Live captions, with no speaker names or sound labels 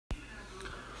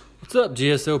What's up,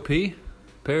 GSOP?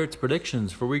 Parrots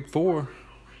predictions for week 4.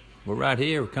 We're right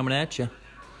here. We're coming at you.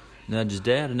 Nudge's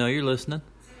dad. I know you're listening.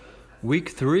 Week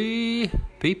 3,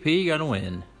 PP got a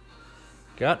win.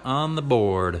 Got on the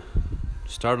board.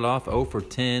 Started off 0 for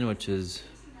 10, which is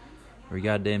pretty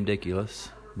goddamn ridiculous.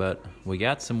 But we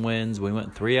got some wins. We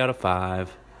went 3 out of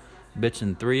 5.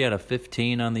 Bitching 3 out of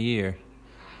 15 on the year.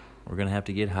 We're going to have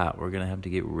to get hot. We're going to have to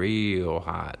get real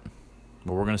hot.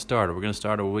 But we're going to start it. We're going to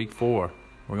start it with week 4.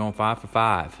 We're going 5 for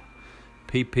 5.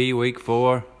 PP week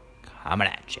 4, coming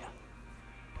at you.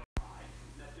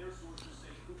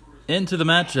 Into the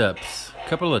matchups. A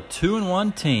couple of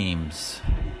 2-1 teams.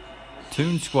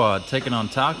 Toon Squad taking on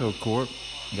Taco Corp.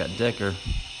 You got Decker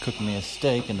cooking me a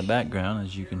steak in the background,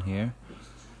 as you can hear.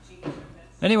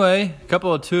 Anyway, a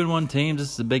couple of 2-1 teams.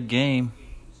 This is a big game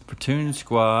for Toon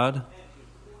Squad.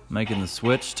 Making the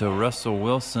switch to Russell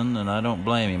Wilson, and I don't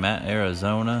blame him. At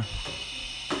Arizona.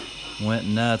 Went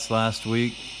nuts last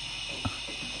week.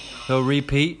 He'll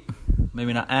repeat.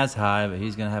 Maybe not as high, but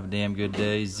he's going to have a damn good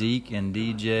day. Zeke and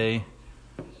DJ.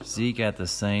 Zeke at the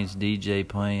Saints. DJ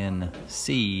playing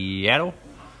Seattle.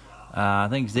 I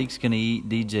think Zeke's going to eat.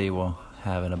 DJ will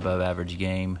have an above-average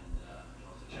game.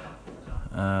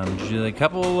 A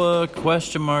couple of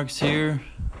question marks here.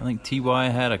 I think T.Y.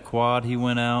 had a quad. He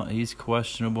went out. He's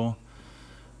questionable.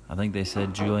 I think they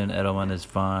said Julian Edelman is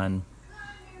fine.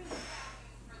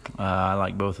 I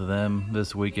like both of them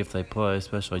this week if they play,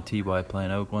 especially T.Y.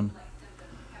 playing Oakland.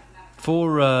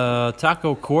 For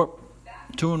Taco Corp,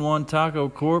 2-1 Taco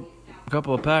Corp, a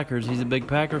couple of Packers. He's a big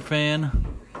Packer fan.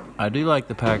 I do like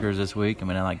the Packers this week. I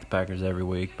mean, I like the Packers every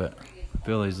week, but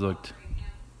Phillies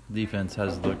defense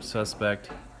has looked suspect.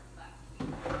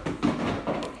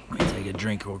 Let me take a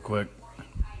drink real quick.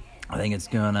 I think it's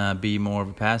going to be more of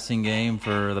a passing game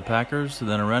for the Packers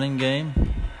than a running game.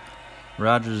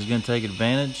 Rodgers is going to take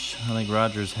advantage. I think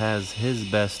Rodgers has his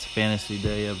best fantasy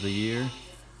day of the year.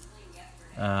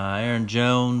 Aaron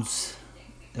Jones,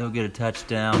 he'll get a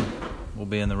touchdown. We'll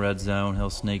be in the red zone.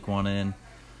 He'll sneak one in.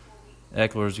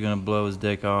 Eckler's going to blow his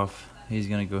dick off. He's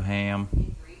going to go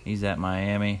ham. He's at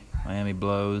Miami. Miami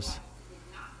blows.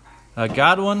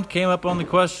 Godwin came up on the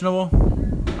questionable.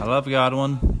 I love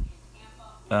Godwin.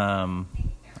 I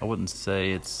wouldn't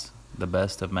say it's the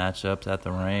best of matchups at the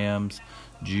Rams.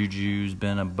 Juju's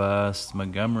been a bust.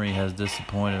 Montgomery has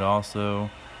disappointed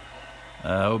also.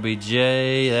 OBJ,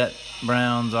 that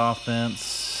Browns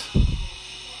offense,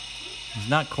 he's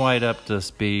not quite up to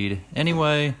speed.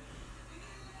 Anyway,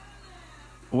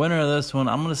 winner of this one,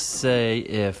 I'm going to say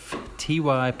if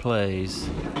T.Y. plays,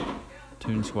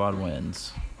 Toon Squad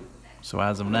wins. So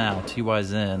as of now,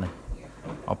 T.Y.'s in.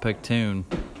 I'll pick Toon.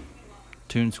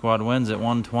 Toon Squad wins at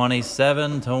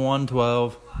 127 to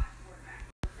 112.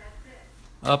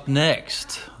 Up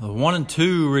next, the 1 and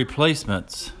 2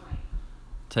 replacements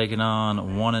taking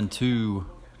on 1 and 2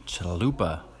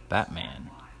 Chalupa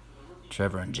Batman,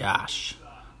 Trevor and Josh.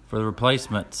 For the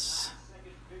replacements,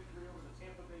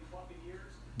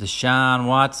 Deshaun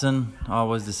Watson,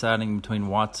 always deciding between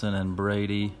Watson and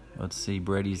Brady. Let's see,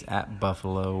 Brady's at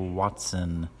Buffalo.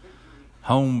 Watson,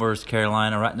 home versus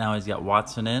Carolina. Right now he's got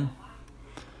Watson in.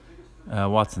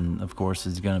 Watson, of course,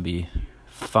 is going to be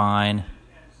fine.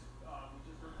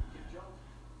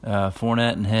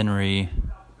 Fournette and Henry.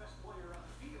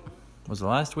 Was the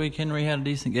last week Henry had a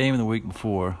decent game, the week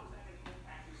before?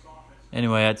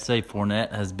 Anyway, I'd say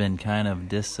Fournette has been kind of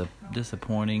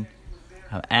disappointing.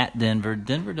 At Denver.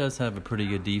 Denver does have a pretty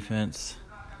good defense.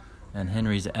 And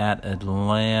Henry's at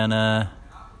Atlanta.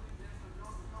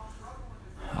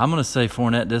 I'm going to say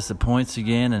Fournette disappoints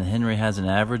again, and Henry has an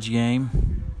average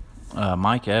game.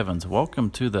 Mike Evans, welcome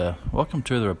to the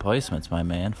replacements, my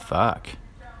man. Fuck.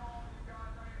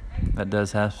 That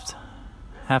does have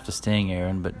to sting,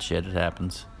 Aaron, but shit, it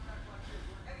happens.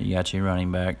 You got your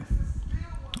running back.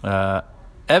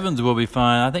 Evans will be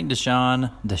fine. I think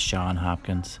Deshaun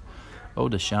Hopkins. Oh,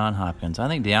 Deshaun Hopkins. I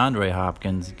think DeAndre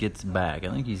Hopkins gets back. I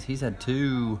think he's had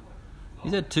two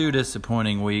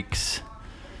disappointing weeks.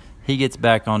 He gets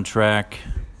back on track.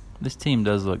 This team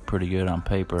does look pretty good on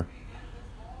paper.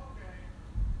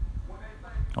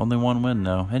 Only one win,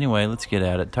 though. Anyway, let's get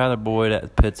at it. Tyler Boyd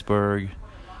at Pittsburgh.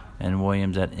 And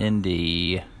Williams at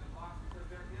Indy.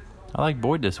 I like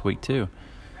Boyd this week, too.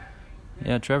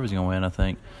 Yeah, Trevor's going to win, I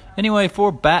think. Anyway,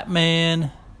 for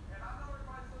Batman,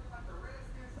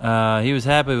 he was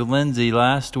happy with Lindsey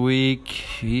last week.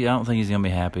 I don't think he's going to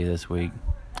be happy this week.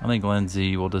 I think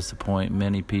Lindsey will disappoint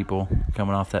many people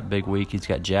coming off that big week. He's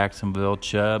got Jacksonville,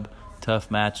 Chubb, tough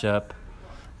matchup,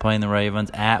 playing the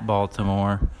Ravens at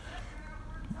Baltimore.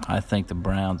 I think the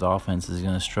Browns' offense is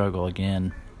going to struggle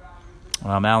again.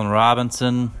 Allen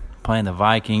Robinson, playing the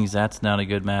Vikings. That's not a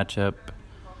good matchup.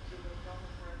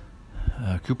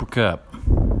 Cooper Kupp,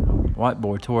 white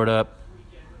boy tore it up,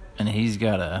 and he's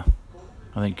got I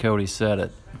think Cody said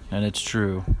it, and it's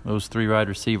true. Those 3 wide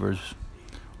receivers,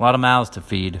 a lot of mouths to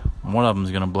feed. One of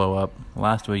them's going to blow up.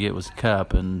 Last week it was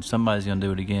Kupp, and somebody's going to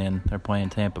do it again. They're playing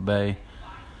Tampa Bay.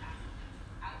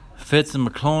 Fitz and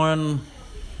McLaurin,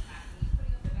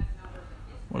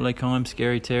 what do they call him,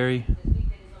 Scary Terry?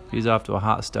 He's off to a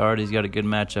hot start. He's got a good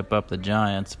matchup up the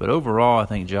Giants. But overall, I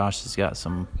think Josh has got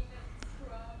some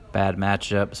bad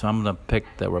matchup, so I'm going to pick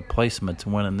the replacements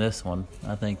winning this one.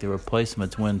 I think the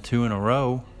replacements win 2 in a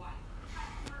row,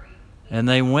 and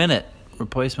they win it.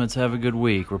 Replacements have a good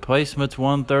week. Replacements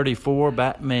 134,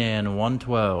 Batman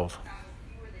 112.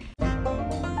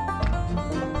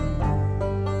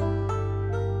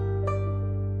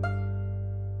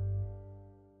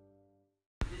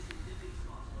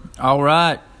 All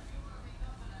right.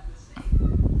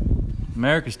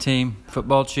 America's team,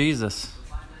 Football Jesus.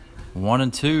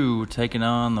 1-2, taking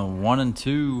on the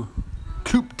 1-2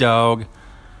 Coop Dog.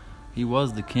 He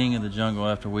was the king of the jungle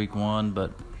after week 1,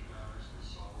 but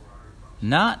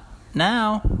not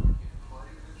now.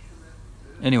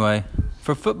 Anyway,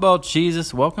 for Football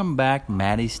Jesus, welcome back,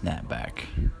 Matty Snapback.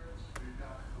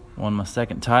 Won my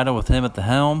second title with him at the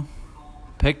helm.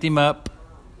 Picked him up,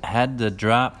 had to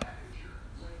drop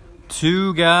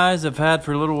 2 guys I've had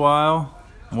for a little while.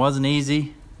 Wasn't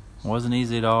easy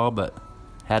at all, but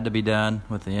had to be done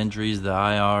with the injuries, the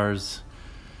IRs,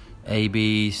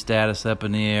 AB status up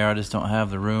in the air. I just don't have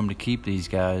the room to keep these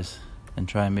guys and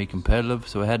try and be competitive,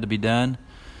 so it had to be done.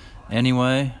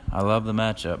 Anyway, I love the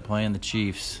matchup, playing the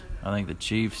Chiefs. I think the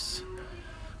Chiefs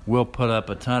will put up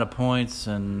a ton of points,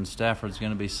 and Stafford's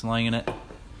going to be slinging it.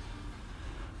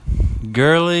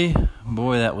 Gurley,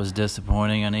 boy, that was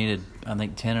disappointing. I needed, I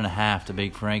think, 10.5 to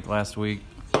beat Frank last week.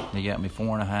 He got me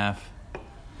 4.5.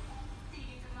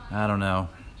 I don't know,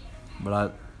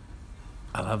 but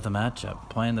I love the matchup.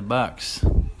 Playing the Bucks.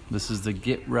 This is the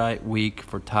get right week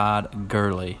for Todd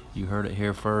Gurley. You heard it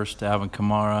here first. Alvin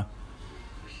Kamara,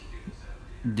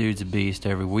 dude's a beast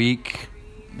every week.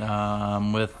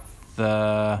 With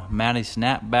Matty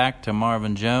Snapback to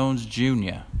Marvin Jones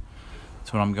Jr.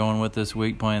 That's what I'm going with this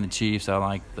week, playing the Chiefs. I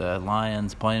like the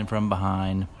Lions playing from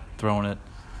behind, throwing it,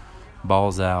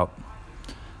 balls out.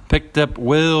 Picked up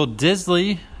Will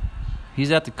Disley. He's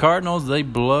at the Cardinals. They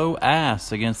blow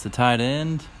ass against the tight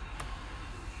end.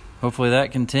 Hopefully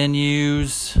that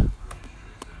continues.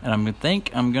 And I think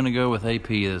I'm going to go with AP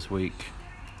this week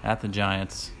at the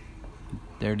Giants.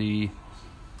 Their D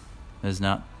is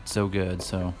not so good,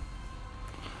 so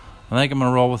I think I'm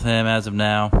going to roll with him as of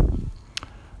now.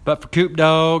 But for Coop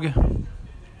Dog,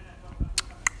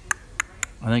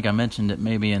 I think I mentioned it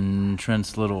maybe in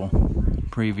Trent's little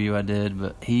preview I did,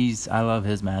 but I love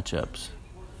his matchups.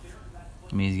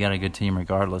 I mean, he's got a good team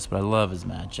regardless, but I love his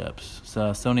matchups.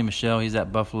 So, Sony Michel, he's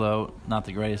at Buffalo. Not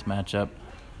the greatest matchup.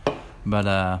 But,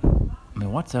 I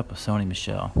mean, what's up with Sony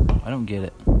Michel? I don't get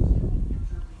it.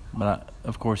 But,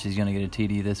 of course, he's going to get a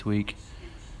TD this week.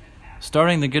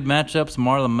 Starting the good matchups,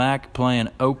 Marlon Mack playing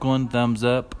Oakland, thumbs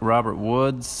up. Robert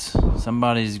Woods,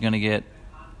 somebody's going to get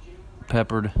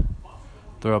peppered,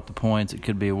 throw up the points. It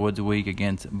could be a Woods week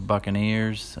against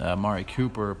Buccaneers. Amari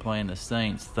Cooper playing the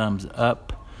Saints, thumbs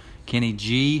up. Kenny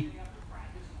G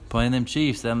playing them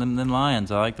Chiefs, them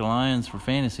Lions. I like the Lions for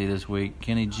fantasy this week.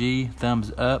 Kenny G,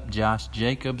 thumbs up. Josh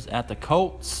Jacobs at the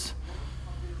Colts,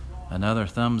 another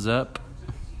thumbs up.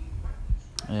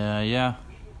 Yeah.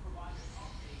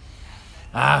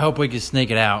 I hope we can sneak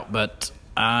it out, but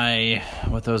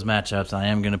with those matchups, I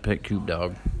am going to pick Coop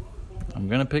Dog. I'm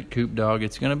going to pick Coop Dog.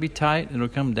 It's going to be tight. It'll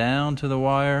come down to the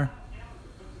wire.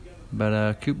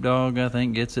 But Coop Dog, I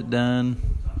think, gets it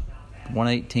done.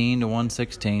 118 to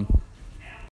 116.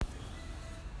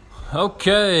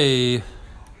 Okay.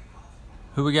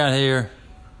 Who we got here?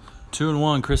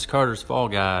 2-1, Chris Carter's Fall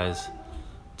Guys.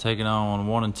 Taking on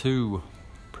 1-2,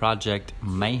 Project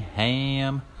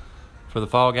Mayhem for the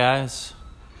Fall Guys.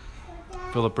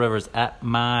 Phillip Rivers at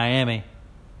Miami.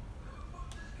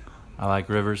 I like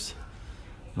Rivers.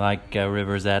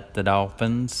 Rivers at the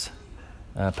Dolphins.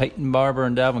 Peyton Barber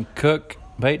and Dalvin Cook.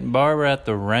 Peyton Barber at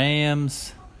the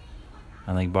Rams.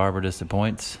 I think Barber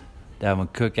disappoints.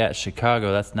 Dalvin Cook at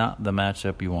Chicago. That's not the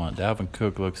matchup you want. Dalvin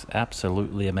Cook looks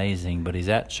absolutely amazing, but he's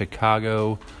at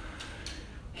Chicago.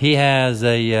 He has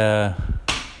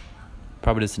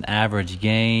probably just an average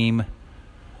game.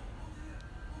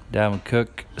 Dalvin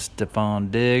Cook,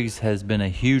 Stephon Diggs has been a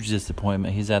huge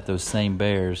disappointment. He's at those same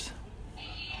Bears.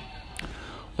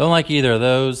 Don't like either of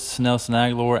those. Nelson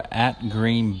Aguilar at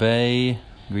Green Bay.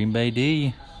 Green Bay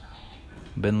D.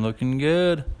 Been looking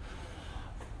good.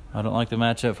 I don't like the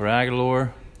matchup for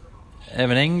Aguilar.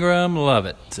 Evan Ingram, love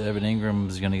it. Evan Ingram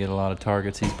is going to get a lot of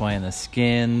targets. He's playing the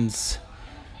Skins.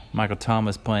 Michael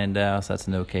Thomas playing Dallas. That's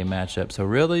an okay matchup. So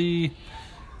really, I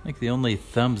think the only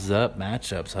thumbs-up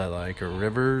matchups I like are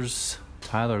Rivers,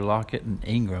 Tyler Lockett, and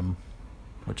Ingram,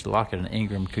 which Lockett and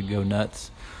Ingram could go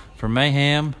nuts. For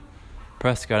Mayhem,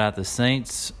 Prescott at the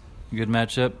Saints, good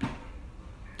matchup.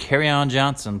 Kerryon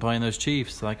Johnson playing those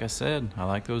Chiefs. Like I said, I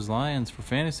like those Lions for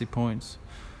fantasy points.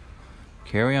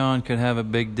 Kerryon could have a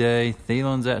big day.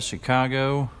 Thielen's at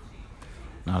Chicago.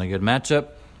 Not a good matchup.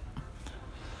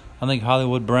 I think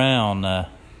Hollywood Brown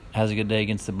has a good day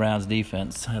against the Browns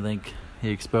defense. I think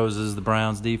he exposes the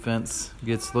Browns defense,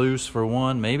 gets loose for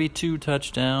 1, maybe 2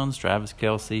 touchdowns. Travis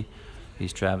Kelce.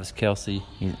 He's Travis Kelce.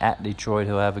 He's at Detroit.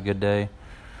 He'll have a good day.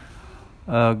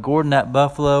 Gordon at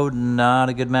Buffalo, not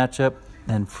a good matchup.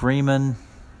 And Freeman,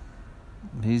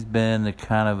 he's been a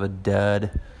kind of a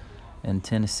dud. And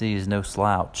Tennessee is no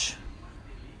slouch.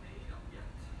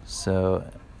 So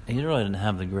he really didn't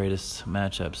have the greatest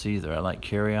matchups either. I like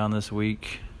Kerryon this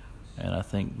week. And I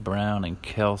think Brown and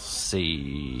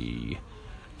Kelce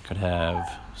could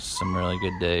have some really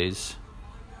good days.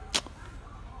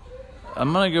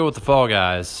 I'm going to go with the Fall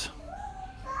Guys.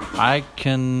 I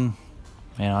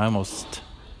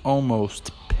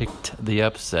almost picked the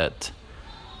upset.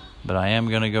 But I am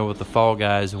going to go with the Fall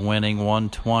Guys winning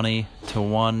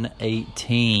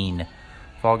 120-118.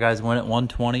 Fall Guys win it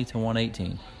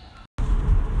 120-118.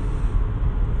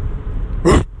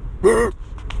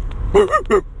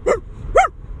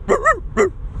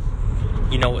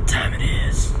 You know what time it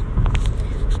is.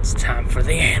 It's time for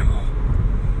the animal.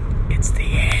 It's the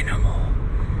animal.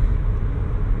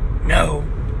 No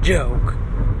joke.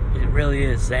 It really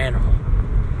is the animal.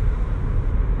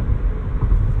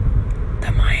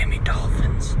 The Miami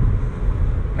Dolphins.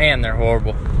 Man, they're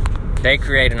horrible. They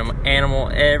create an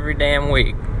animal every damn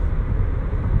week.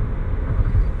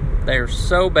 They're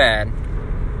so bad.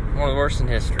 One of the worst in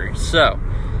history. So,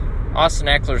 Austin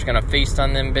Eckler's going to feast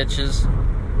on them bitches.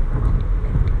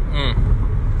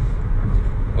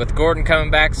 With Gordon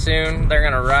coming back soon, they're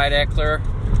going to ride Eckler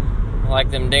like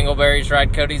them dingleberries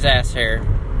ride Cody's ass hair.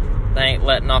 They ain't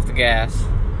letting off the gas.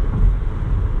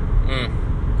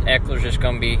 Eckler's just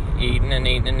going to be eating and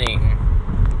eating and eating.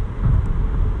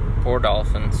 Poor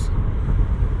Dolphins.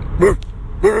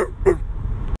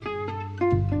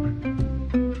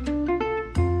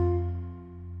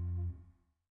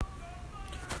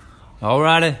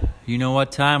 Alrighty, you know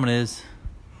what time it is.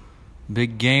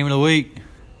 Big game of the week.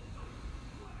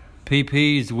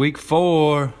 PP's week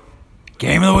 4.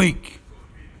 Game of the week.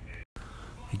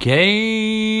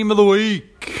 Game of the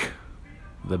week.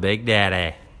 The Big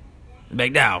Daddy. The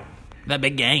Big Dog. The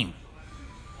big game.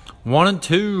 1 and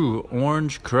 2,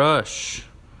 Orange Crush.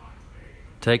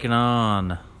 Taking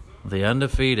on the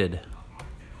undefeated.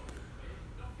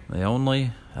 The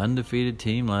only undefeated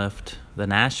team left. The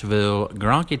Nashville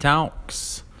Gronky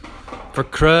Tonks. For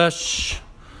Crush,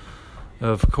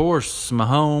 of course,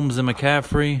 Mahomes and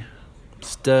McCaffrey.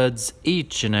 Studs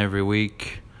each and every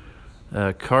week.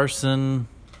 Carson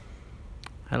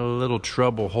had a little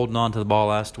trouble holding on to the ball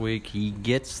last week. He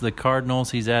gets the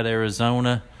Cardinals. He's at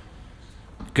Arizona.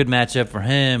 Good matchup for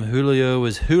him. Julio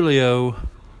is Julio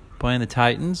playing the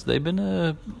Titans. They've been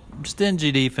a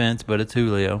stingy defense, but it's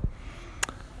Julio.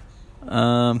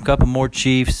 Couple more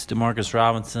Chiefs, Demarcus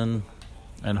Robinson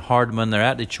and Hardman. They're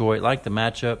at Detroit. Like the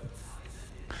matchup.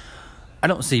 I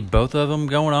don't see both of them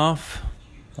going off.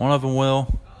 One of them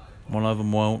will. One of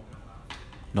them won't.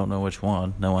 Don't know which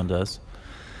one. No one does.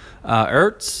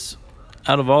 Ertz,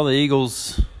 out of all the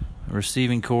Eagles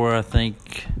receiving core, I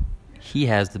think he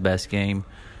has the best game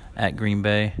at Green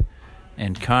Bay.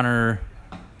 And Connor,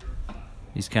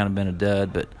 he's kind of been a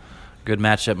dud, but good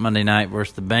matchup Monday night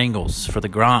versus the Bengals for the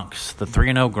Gronks, the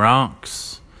 3-0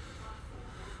 Gronks.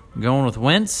 Going with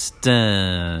Winston.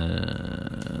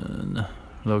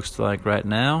 Looks like right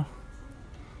now,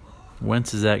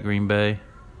 Wentz is at Green Bay.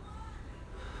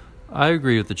 I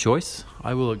agree with the choice.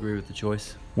 I will agree with the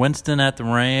choice. Winston at the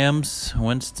Rams.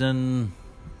 Winston,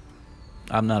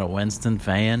 I'm not a Winston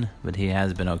fan, but he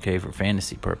has been okay for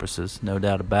fantasy purposes, no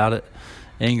doubt about it.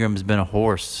 Ingram's been a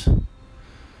horse.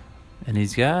 And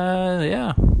he's got,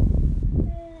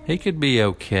 he could be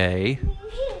okay.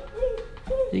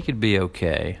 He could be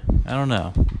okay. I don't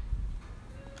know.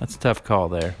 That's a tough call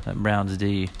there. That Browns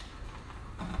D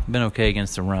been okay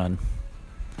against the run.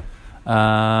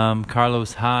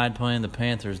 Carlos Hyde playing the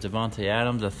Panthers. Devontae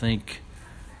Adams, I think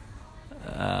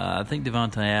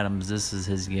Devontae Adams, this is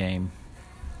his game.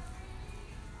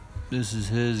 This is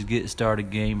his get-started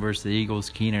game versus the Eagles.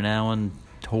 Keenan Allen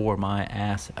tore my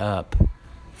ass up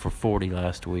for 40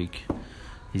 last week.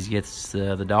 He gets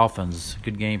the Dolphins.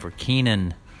 Good game for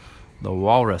Keenan, the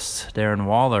Walrus. Darren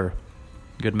Waller.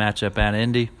 Good matchup at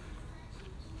Indy.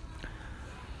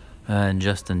 And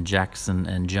Justin Jackson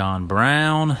and John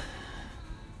Brown.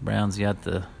 Brown's got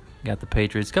the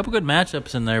Patriots. A couple good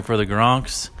matchups in there for the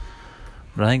Gronks.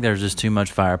 But I think there's just too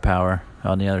much firepower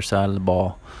on the other side of the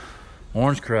ball.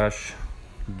 Orange Crush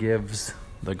gives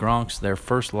the Gronks their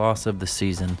first loss of the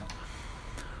season.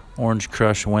 Orange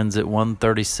Crush wins it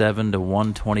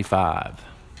 137-125.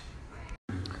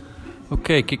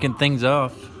 Okay, kicking things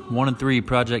off. 1-3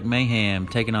 Project Mayhem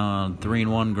taking on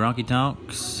 3-1 Gronky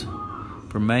Tonks.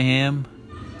 For Mayhem,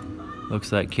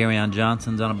 looks like Kerryon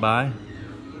Johnson's on a bye.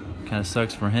 Kind of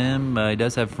sucks for him. He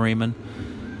does have Freeman,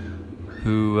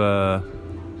 who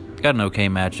got an okay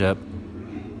matchup.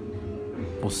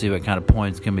 We'll see what kind of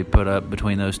points can be put up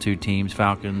between those two teams,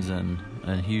 Falcons and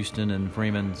Houston. And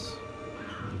Freeman's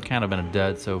kind of been a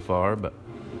dud so far, but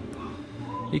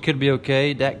he could be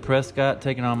okay. Dak Prescott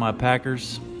taking on my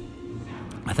Packers.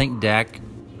 I think Dak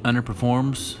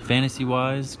underperforms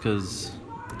fantasy-wise because,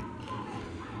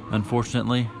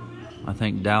 unfortunately, I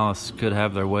think Dallas could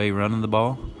have their way running the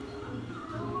ball.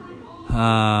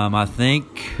 I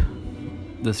think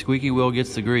the squeaky wheel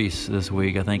gets the grease this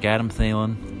week. I think Adam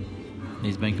Thielen,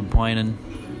 he's been complaining.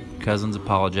 Cousins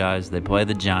apologized. They play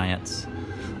the Giants.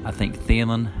 I think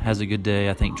Thielen has a good day.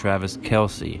 I think Travis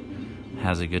Kelce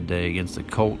has a good day against the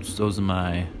Colts. Those are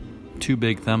my two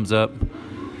big thumbs up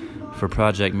for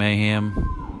Project Mayhem.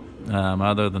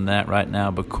 Other than that, right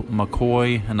now,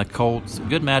 McCoy and the Colts,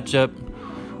 good matchup.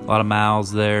 A lot of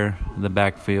miles there in the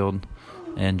backfield.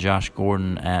 And Josh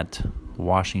Gordon at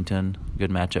Washington,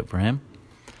 good matchup for him.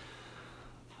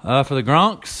 For the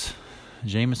Gronks,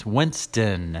 Jameis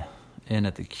Winston in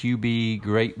at the QB.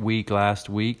 Great week last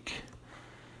week.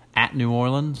 At New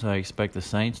Orleans, I expect the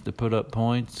Saints to put up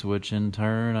points, which in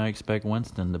turn I expect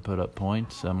Winston to put up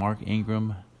points. Mark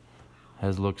Ingram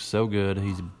has looked so good.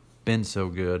 He's been so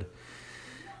good.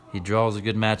 He draws a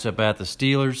good matchup at the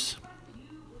Steelers.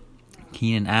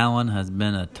 Keenan Allen has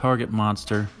been a target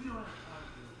monster.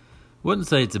 Wouldn't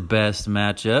say it's the best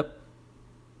matchup,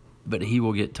 but he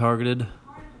will get targeted.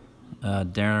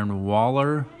 Darren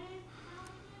Waller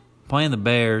playing the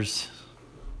Bears.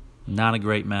 Not a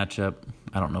great matchup.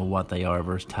 I don't know what they are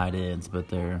versus tight ends, but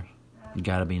they're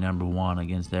got to be number one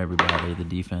against everybody. The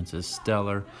defense is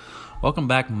stellar. Welcome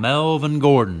back, Melvin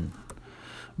Gordon.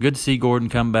 Good to see Gordon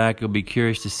come back. You'll be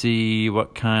curious to see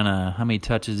how many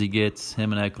touches he gets,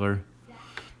 him and Eckler.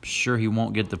 I'm sure he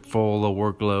won't get the full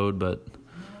workload, but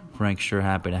Frank's sure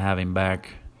happy to have him back.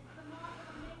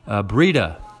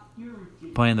 Breida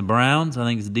playing the Browns. I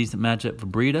think it's a decent matchup for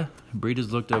Breida.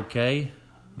 Breida's looked okay.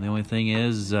 The only thing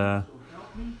is, you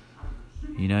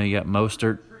got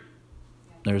Mostert.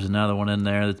 There's another one in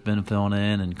there that's been filling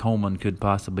in, and Coleman could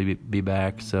possibly be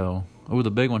back. So, the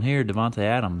big one here, Devontae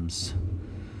Adams.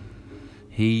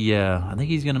 I think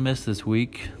he's going to miss this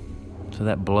week, so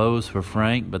that blows for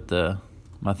Frank. But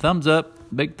my thumbs up,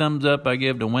 big thumbs up, I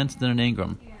give to Winston and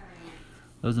Ingram.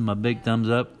 Those are my big thumbs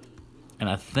up. And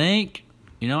I think,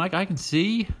 I can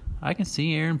see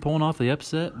Aaron pulling off the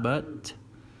upset, but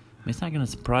it's not going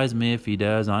to surprise me if he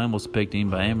does. I almost picked him,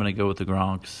 but I am going to go with the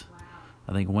Gronks.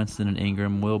 I think Winston and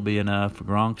Ingram will be enough.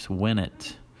 Gronks win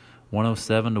it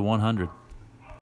 107-100.